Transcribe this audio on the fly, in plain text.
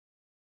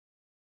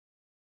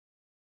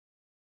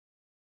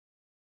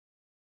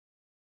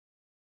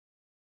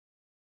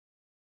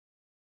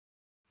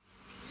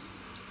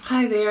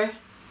Hi there.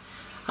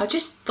 I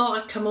just thought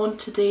I'd come on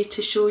today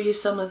to show you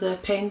some of the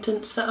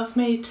pendants that I've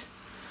made.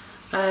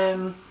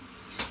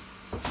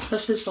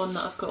 This is one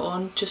that I've got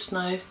on just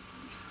now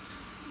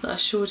that I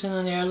showed in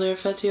an earlier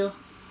video,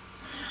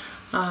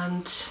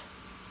 and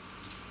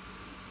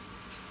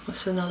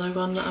that's another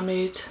one that I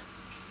made.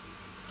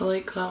 I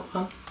like that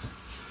one.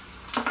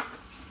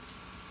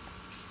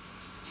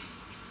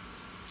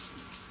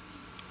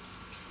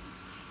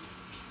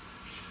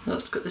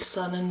 That's got the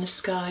sun in the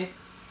sky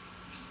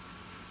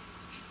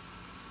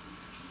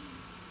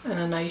and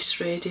a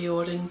nice reddy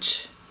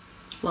orange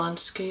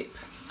landscape.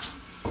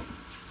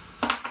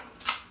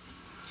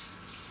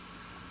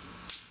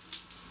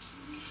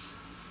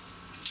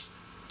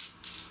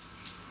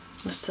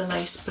 That's a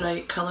nice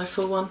bright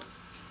colourful one.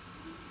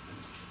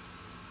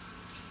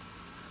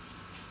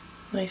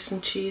 Nice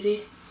and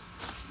cheery.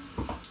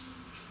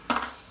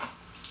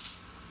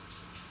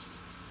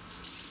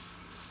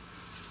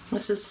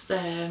 This is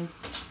the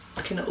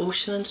kind of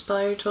ocean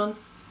inspired one.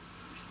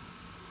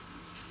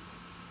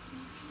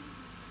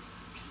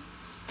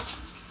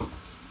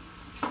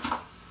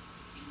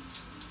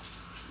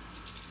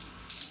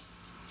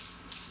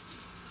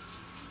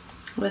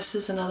 This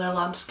is another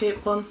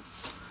landscape one,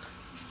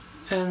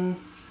 and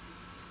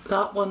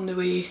that one, the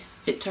way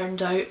it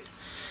turned out,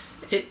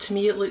 to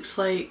me it looks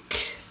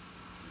like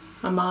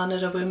a man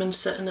or a woman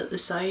sitting at the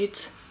side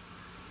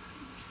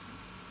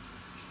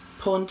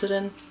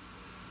pondering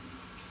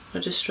or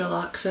just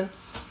relaxing.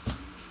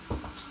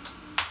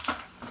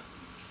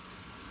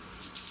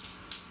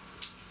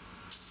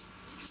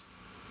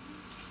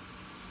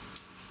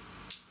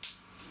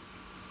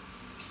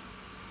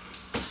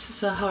 This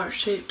is a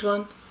heart-shaped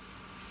one,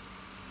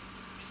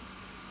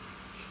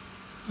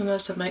 and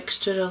that's a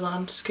mixture of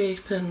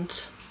landscape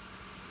and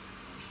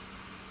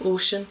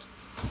ocean.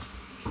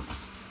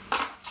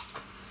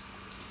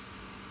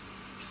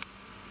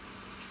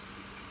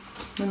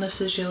 And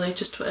this is really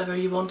just whatever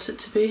you want it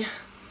to be.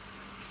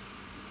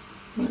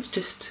 And it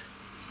just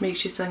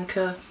makes you think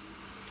of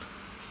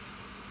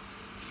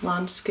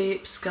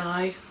landscape,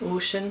 sky,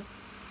 ocean.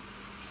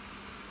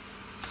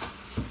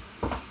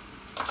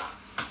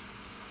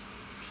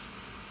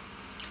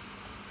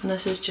 And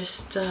this is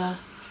just a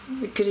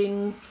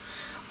green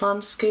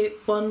landscape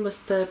one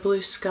with the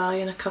blue sky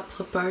and a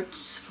couple of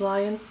birds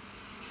flying.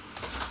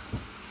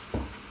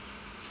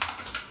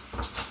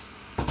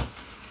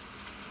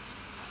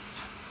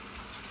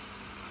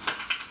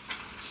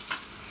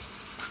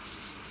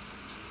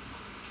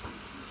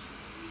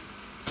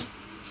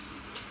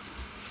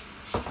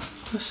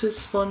 This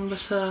is one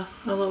with a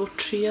little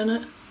tree in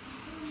it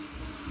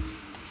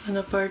and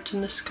a bird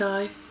in the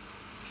sky.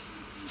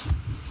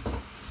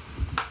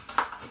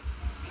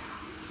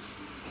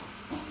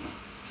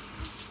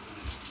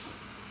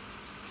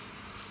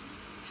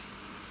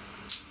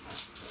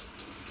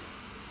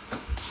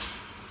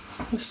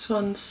 This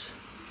one's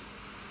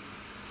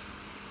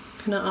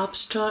kind of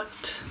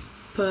abstract,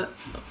 but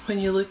when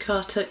you look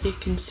at it you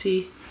can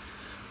see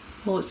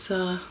lots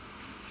of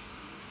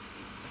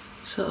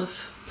sort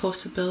of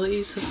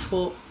possibilities of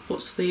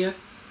what's there.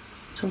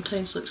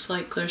 Sometimes looks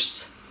like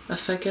there's a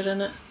figure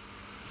in it.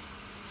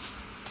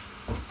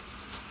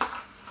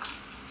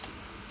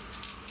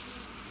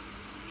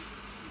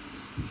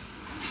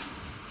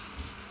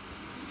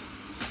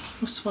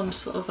 This one's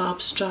sort of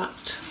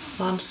abstract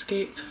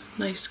landscape,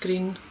 nice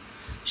green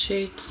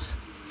shades.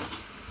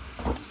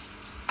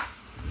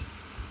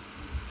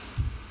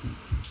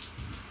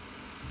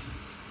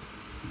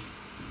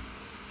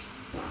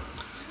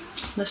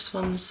 This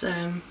one's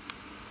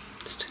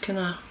just a kind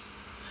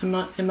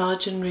of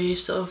imaginary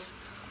sort of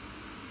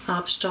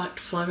abstract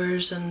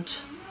flowers and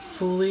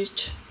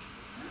foliage.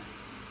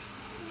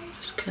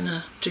 Just kind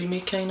of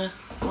dreamy kind of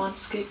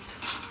landscape,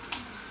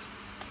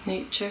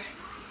 nature.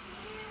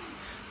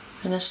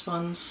 And this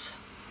one's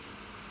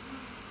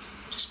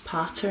just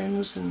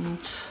patterns and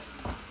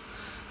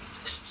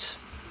just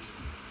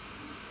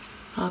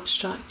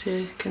abstract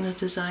kind of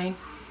design.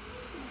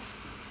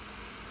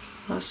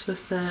 That's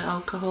with the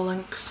alcohol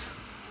inks.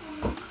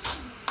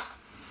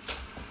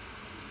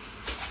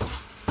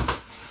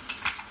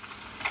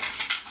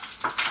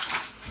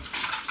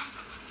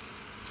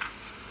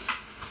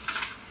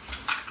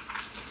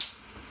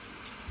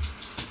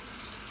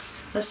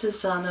 This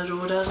is an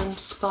Aurora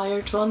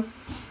inspired one.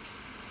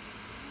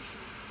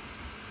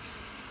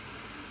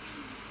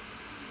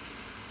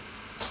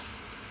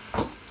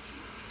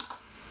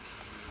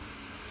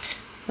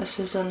 This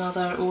is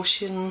another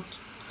ocean,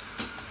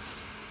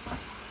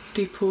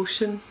 deep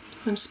ocean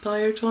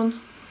inspired one.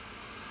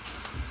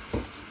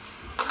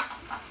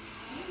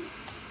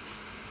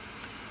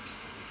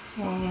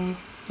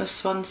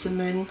 This one's the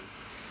moon.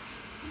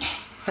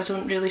 I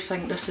don't really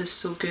think this is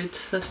so good,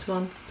 this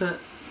one, but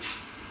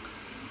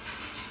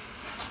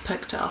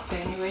picked it up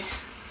anyway.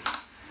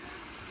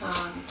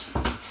 And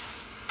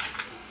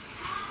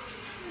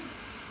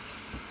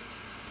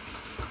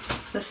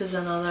this is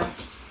another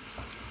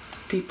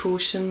deep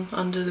ocean,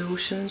 under the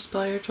ocean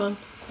inspired one.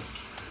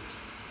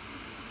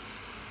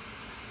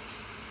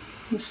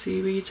 The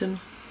seaweed and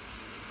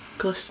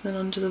glistening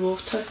under the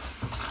water.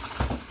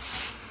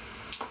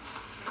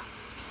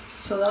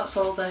 So that's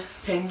all the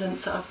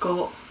pendants that I've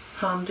got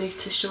handy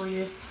to show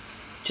you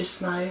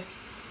just now.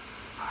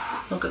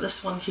 I've got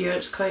this one here,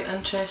 it's quite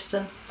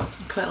interesting. I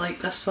quite like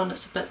this one,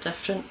 it's a bit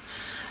different.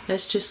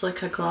 It's just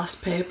like a glass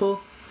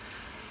pebble,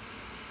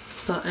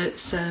 but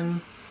it's to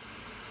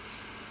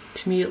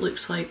me it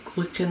looks like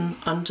looking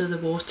under the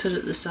water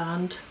at the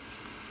sand.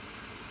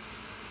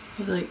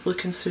 Like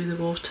looking through the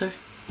water.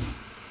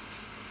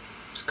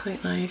 It's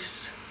quite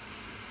nice.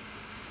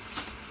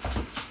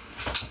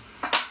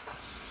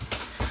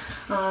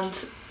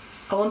 And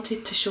I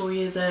wanted to show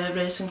you the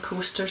resin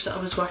coasters that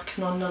I was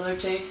working on the other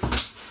day.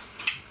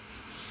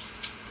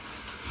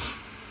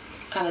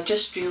 And I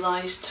just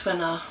realised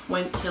when I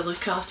went to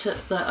look at it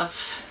that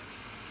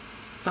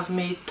I've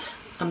made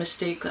a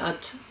mistake that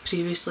I'd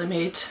previously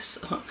made,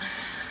 so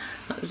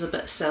that was a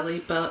bit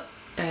silly, but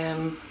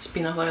it's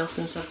been a while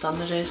since I've done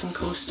the resin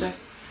coaster.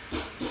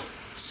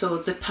 So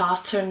the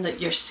pattern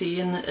that you're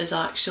seeing is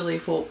actually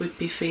what would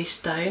be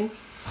face down.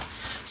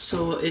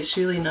 So it's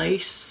really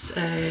nice.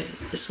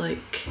 It's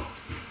like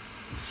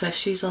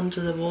fishes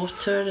under the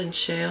water and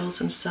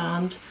shells and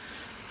sand,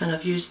 and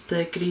I've used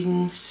the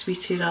green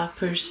sweetie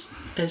wrappers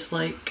as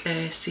like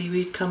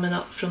seaweed coming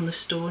up from the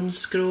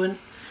stones growing.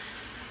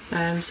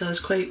 So I was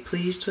quite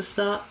pleased with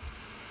that,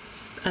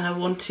 and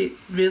I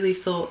really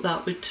thought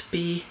that would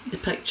be the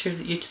picture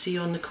that you'd see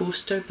on the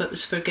coaster, but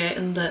was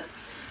forgetting that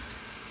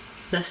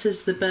this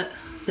is the bit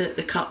that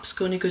the cup's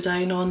going to go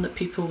down on that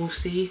people will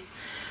see.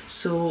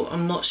 So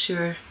I'm not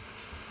sure,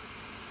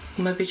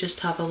 maybe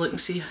just have a look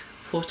and see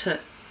what it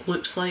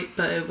looks like,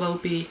 but it will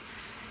be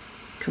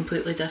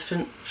completely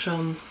different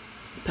from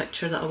the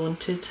picture that I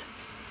wanted.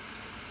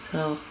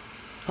 So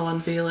I'll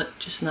unveil it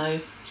just now,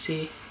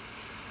 see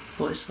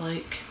what it's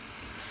like.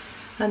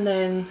 And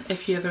then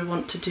if you ever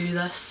want to do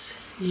this,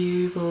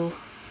 you will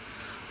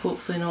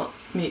hopefully not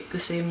make the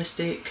same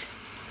mistake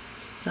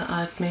that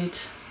I've made.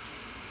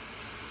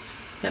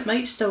 It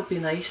might still be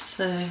nice,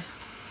 it'll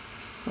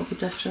be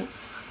different.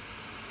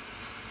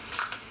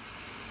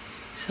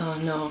 So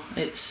no,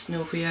 it's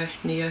nowhere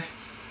near,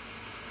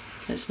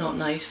 it's not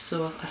nice,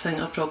 so I think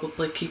I'll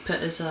probably keep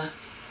it as a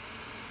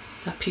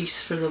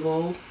piece for the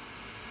wall.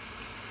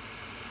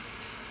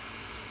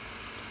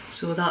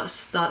 So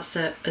that's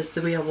it, as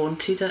the way I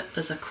wanted it,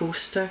 as a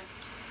coaster,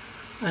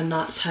 and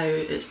that's how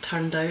it's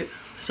turned out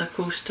as a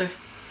coaster,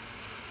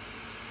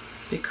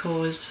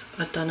 because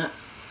I'd done it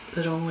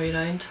the wrong way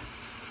around.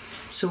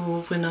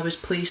 So when I was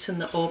placing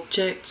the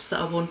objects that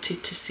I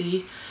wanted to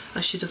see,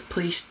 I should have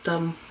placed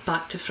them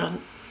back to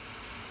front.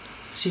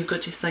 So you've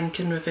got to think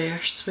in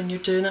reverse when you're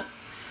doing it,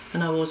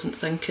 and I wasn't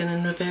thinking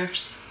in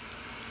reverse.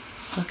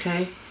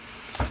 Okay.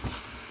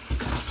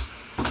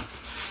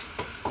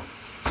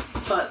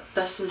 But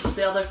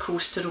the other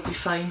coaster will be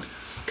fine,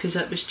 because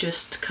it was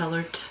just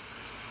coloured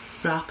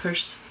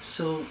wrappers,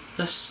 so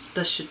this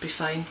should be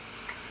fine.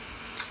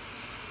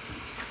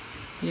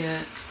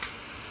 Yeah.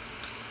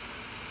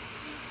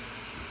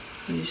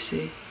 You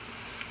see,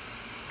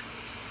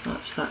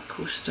 that's that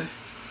coaster.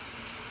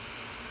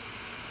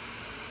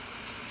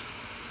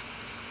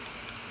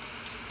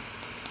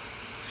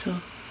 So,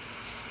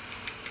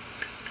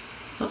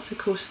 lots of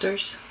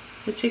coasters.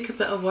 They take a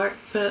bit of work,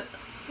 but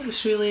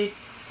it's really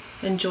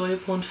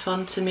enjoyable and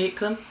fun to make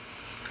them.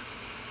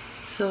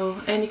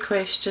 So any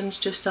questions,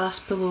 just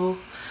ask below,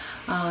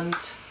 and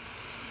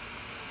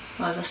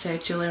as I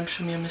said, you learn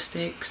from your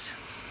mistakes.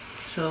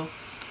 So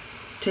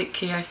take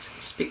care,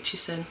 speak to you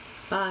soon.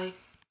 Bye.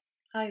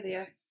 Hi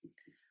there.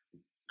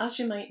 As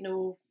you might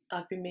know,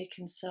 I've been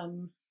making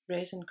some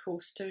resin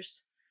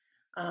coasters,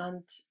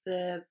 and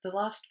the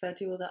last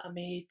video that I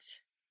made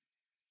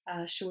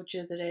showed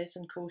you the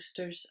resin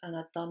coasters, and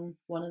I'd done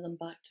one of them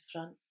back to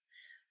front.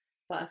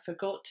 But I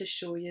forgot to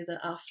show you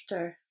that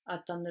after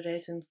I'd done the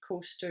resin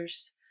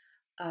coasters,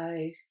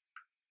 I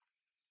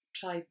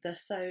tried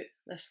this out,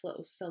 this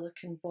little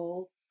silicone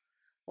ball.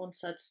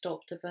 Once I'd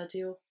stopped the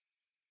video,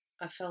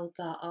 I filled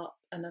that up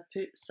and I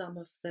put some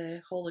of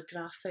the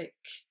holographic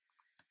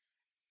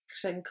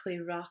crinkly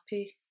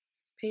wrappy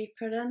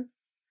paper in,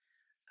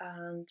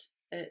 and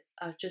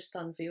I've just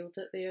unveiled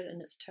it there,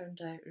 and it's turned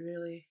out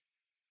really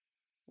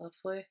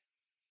lovely.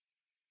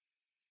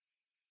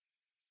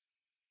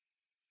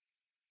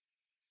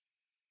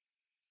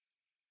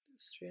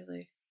 It's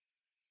really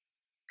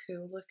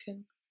cool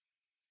looking.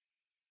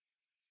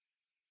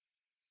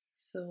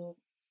 So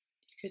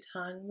you could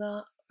hang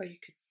that, or you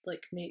could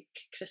like make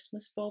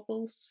Christmas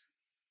baubles.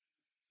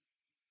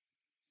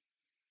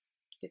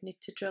 You'd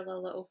need to drill a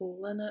little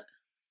hole in it,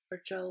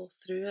 or drill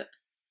through it.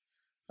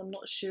 I'm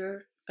not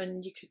sure,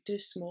 and you could do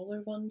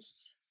smaller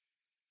ones,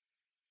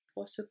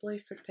 possibly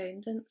for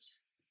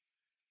pendants.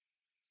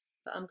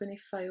 But I'm going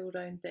to file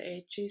around the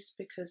edges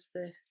because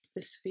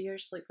the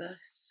sphere's like this,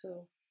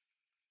 so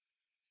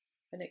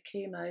when it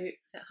came out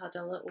it had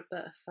a little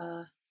bit of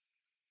a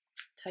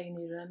tiny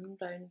rim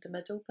round the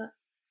middle bit.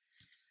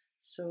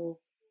 So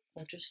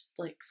I'll just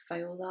like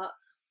file that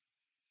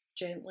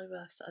gently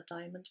with a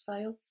diamond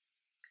file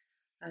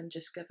and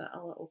just give it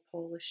a little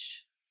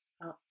polish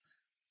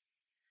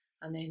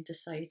and then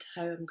decide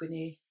how I'm going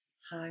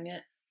to hang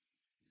it.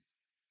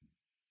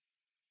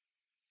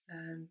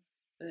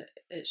 But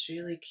it's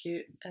really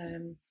cute.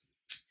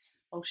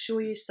 I'll show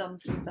you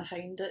something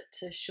behind it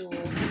to show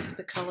off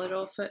the colour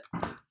of it.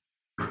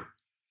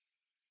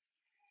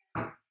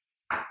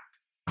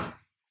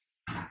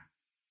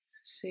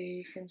 So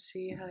you can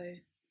see how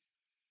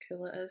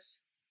cool it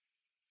is.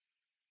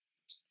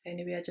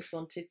 Anyway, I just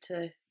wanted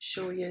to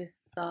show you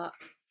that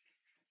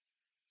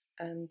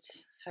and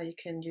how you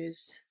can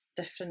use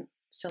different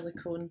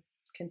silicone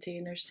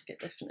containers to get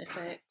different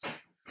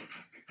effects.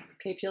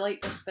 Okay, if you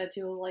like this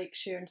video, like,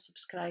 share and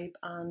subscribe,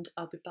 and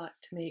I'll be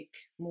back to make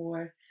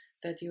more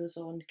videos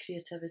on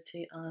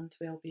creativity and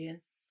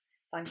well-being.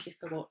 Thank you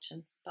for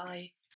watching. Bye.